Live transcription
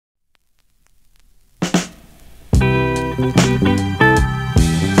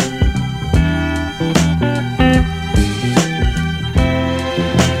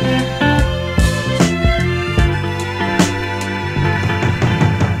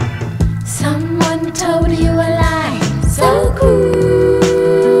Someone told you a lie so cool,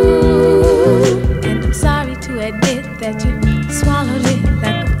 and I'm sorry to admit that you swallowed it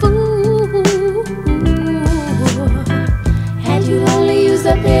like a fool. Had you only used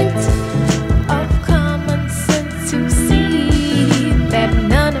a bit of common sense to see that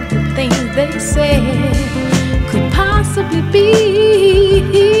none of the things they said could possibly be.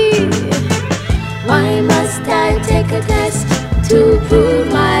 Why must I take a test to prove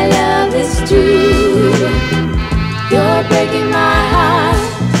my love is true? You're breaking my heart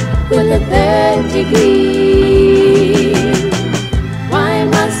with a third degree. Why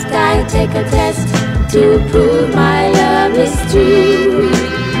must I take a test to prove my love is true?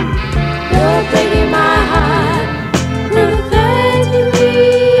 You're breaking my heart with a third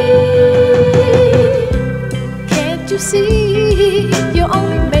degree. Can't you see you're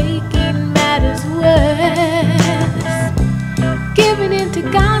only making matters worse? Giving in to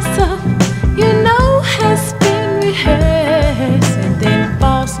gossip you know has been rehearsed, and then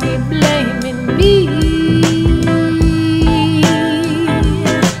falsely blaming me.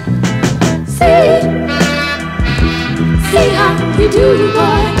 See how you do,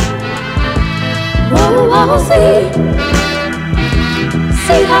 boy. Whoa, whoa,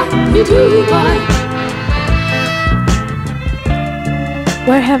 see how you do, boy.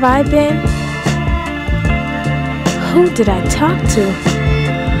 Where have I been? Who did I talk to?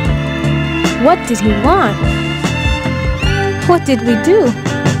 What did he want? What did we do?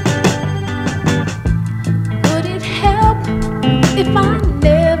 Would it help if I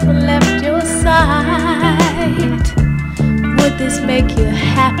never left your side? Would this make you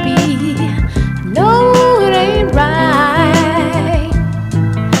happy? No, it ain't right.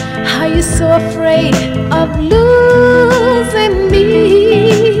 Are you so afraid of losing me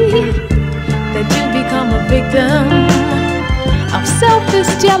that you become a victim of selfish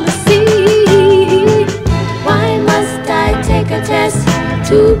jealousy? Why must I take a test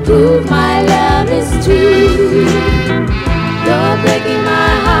to prove my love is true? You're breaking my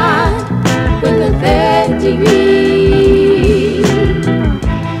heart with a third degree.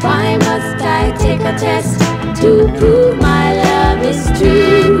 Why must I take a test to prove my love is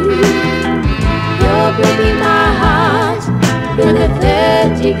true? You're breaking my heart with a third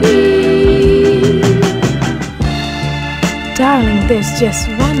degree. Darling, there's just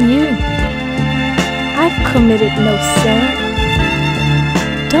one you. I've committed no sin.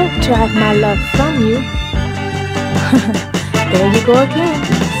 Don't drive my love from you. There you go again.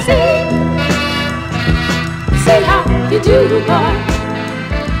 See how you do, boy.